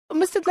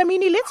Mr.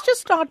 Dlamini, let's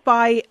just start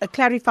by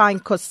clarifying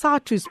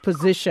COSATU's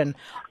position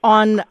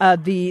on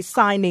the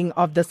signing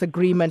of this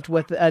agreement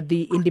with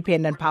the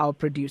independent power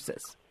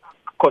producers.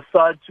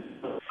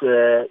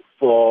 COSATU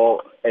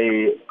for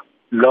a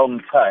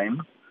long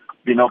time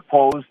been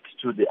opposed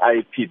to the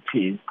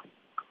IPPs,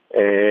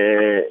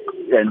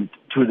 and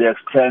to the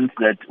extent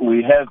that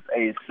we have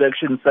a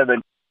Section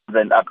 7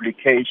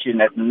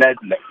 application at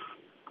NEDLAC,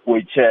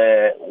 which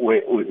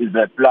is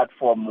a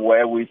platform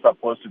where we're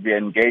supposed to be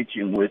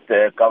engaging with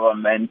the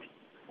government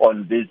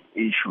on these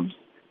issues.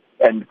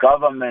 And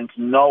government,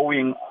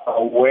 knowing,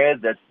 aware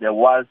that there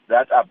was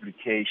that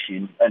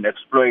application and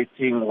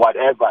exploiting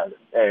whatever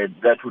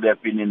that would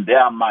have been in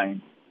their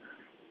mind,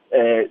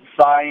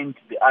 signed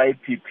the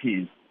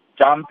IPPs,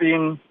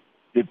 jumping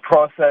the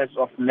process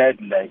of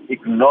NEDLAC,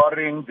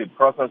 ignoring the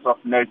process of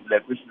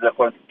NEDLAC, which is a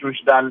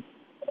constitutional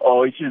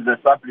or which is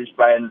established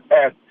by an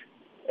act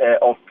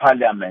of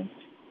parliament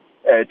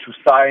to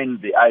sign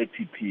the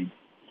IPP.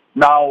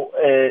 Now,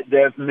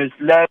 they've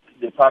misled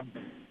the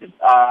public.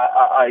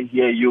 I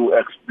hear you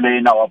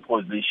explain our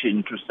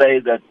position to say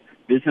that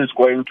this is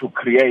going to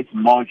create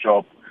more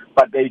jobs,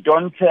 but they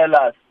don't tell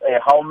us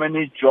how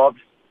many jobs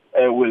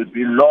will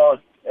be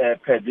lost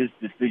per this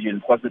decision,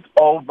 because it's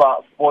over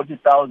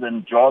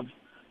 40,000 jobs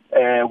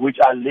which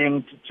are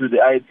linked to the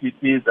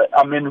IPPs,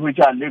 which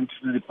are linked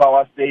to the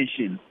power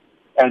stations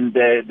and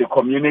the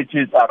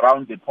communities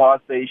around the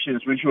power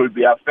stations which will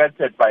be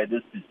affected by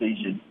this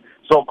decision.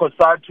 So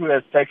COSATU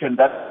has taken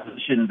that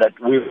position that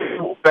we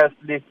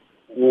firstly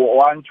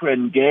want to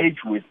engage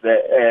with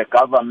the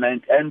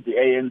government and the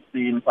ANC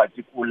in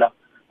particular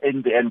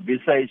in the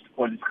envisaged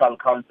political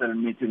council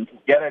meeting to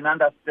get an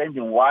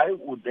understanding why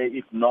would they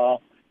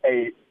ignore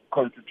a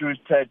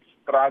constituted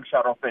structure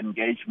of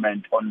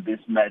engagement on this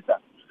matter.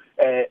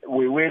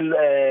 We will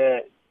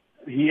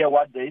hear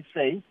what they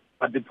say,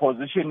 but the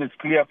position is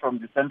clear from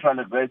the Central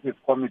Executive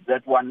Committee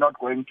that we are not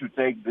going to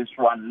take this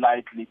one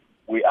lightly.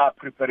 We are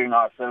preparing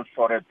ourselves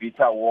for a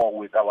bitter war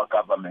with our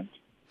government.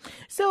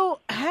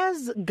 So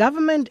has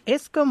government,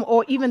 Eskom,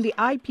 or even the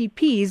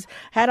IPPs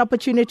had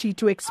opportunity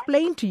to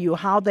explain to you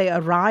how they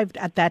arrived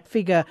at that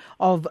figure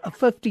of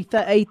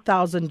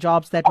 58,000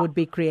 jobs that would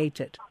be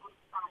created?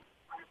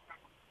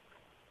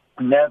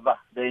 Never.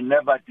 They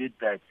never did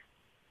that.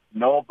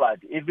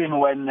 Nobody. Even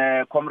when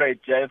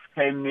Comrade Jeff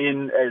came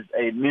in as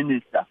a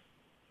minister,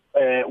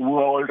 we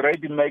were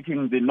already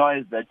making the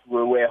noise that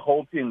we were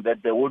hoping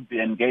that there would be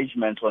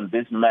engagement on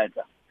this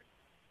matter.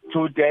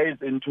 2 days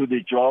into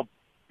the job,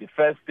 the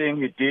first thing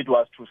he did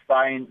was to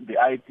sign the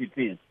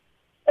IPPs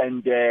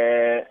and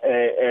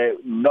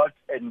not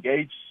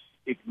engage,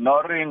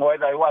 ignoring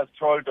whether he was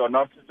told or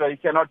not. So he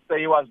cannot say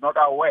he was not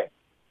aware.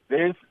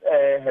 This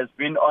has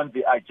been on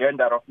the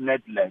agenda of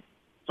NEDLAC.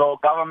 So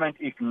government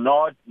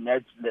ignored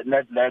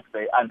NEDLAC,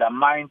 they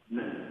undermined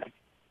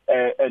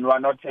NEDLAC, and we're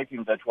not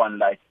taking that one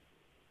lightly.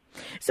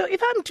 So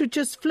if I'm to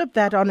just flip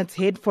that on its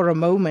head for a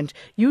moment,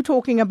 you're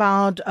talking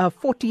about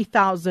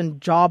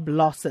 40,000 job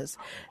losses.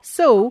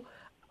 So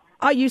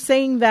are you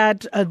saying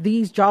that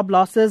these job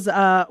losses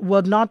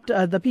will not,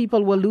 the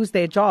people will lose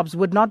their jobs,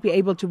 would not be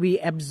able to be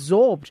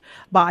absorbed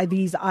by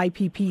these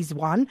IPPs,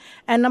 one?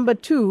 And number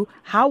two,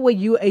 how were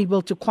you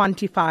able to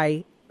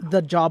quantify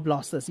the job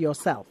losses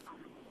yourself?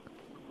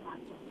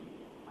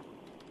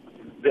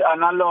 The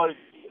analogy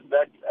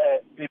that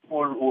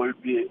people will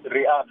be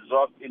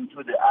reabsorbed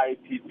into the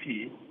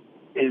IPP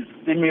is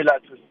similar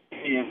to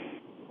saying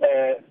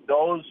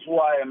those who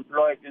are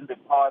employed in the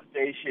power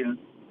station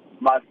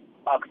must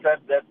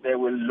accept that they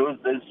will lose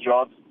these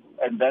jobs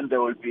and then they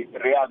will be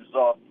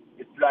reabsorbed.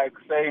 It's like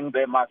saying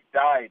they must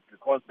die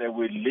because they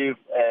will live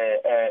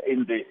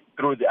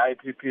through the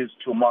IPPs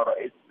tomorrow.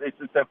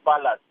 It's a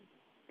fallacy.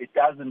 It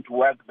doesn't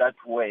work that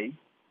way.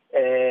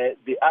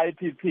 The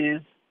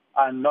IPPs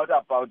are not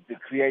about the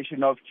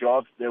creation of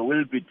jobs. They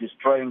will be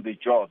destroying the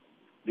jobs.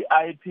 The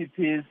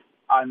IPPs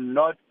are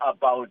not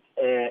about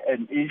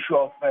an issue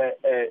of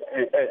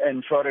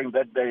ensuring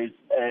that there is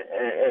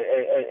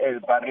a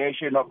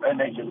variation of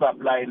energy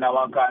supply in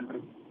our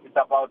country. It's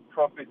about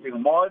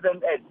profiting. More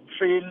than 1.3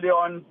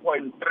 trillion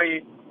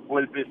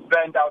will be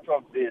spent out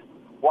of this.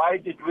 Why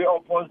did we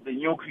oppose the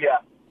nuclear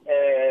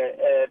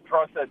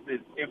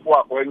processes if we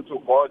are going to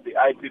go the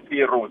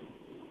IPP route?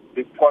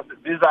 Because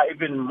these are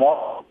even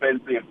more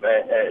expensive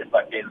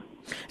again.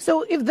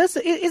 So if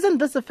isn't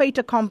this a fait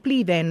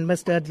accompli then,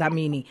 Mr.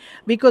 Dlamini?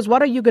 Because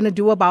what are you going to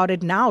do about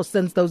it now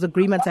since those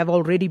agreements have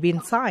already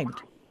been signed?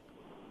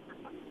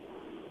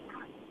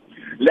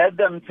 Let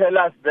them tell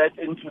us that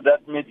into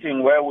that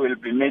meeting where we'll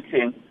be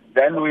meeting,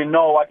 then we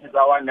know what is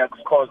our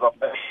next course of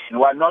action.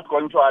 We're not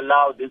going to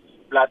allow this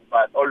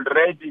bloodbath.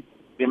 Already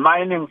the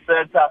mining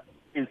sector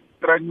is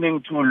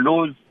threatening to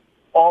lose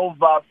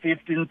over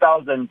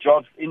 15,000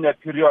 jobs in a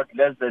period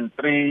less than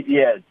 3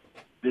 years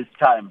this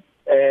time.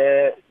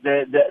 There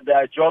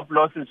are job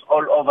losses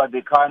all over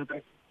the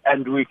country,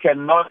 and we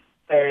cannot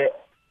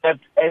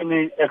accept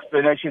any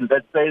explanation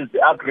that says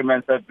the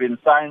agreements have been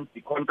signed, the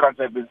contracts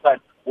have been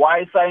signed.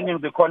 Why signing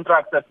the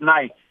contracts at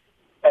night?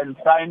 and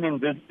signing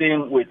this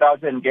thing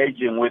without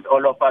engaging with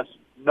all of us,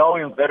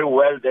 knowing very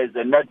well there's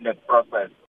a NEDLAC process.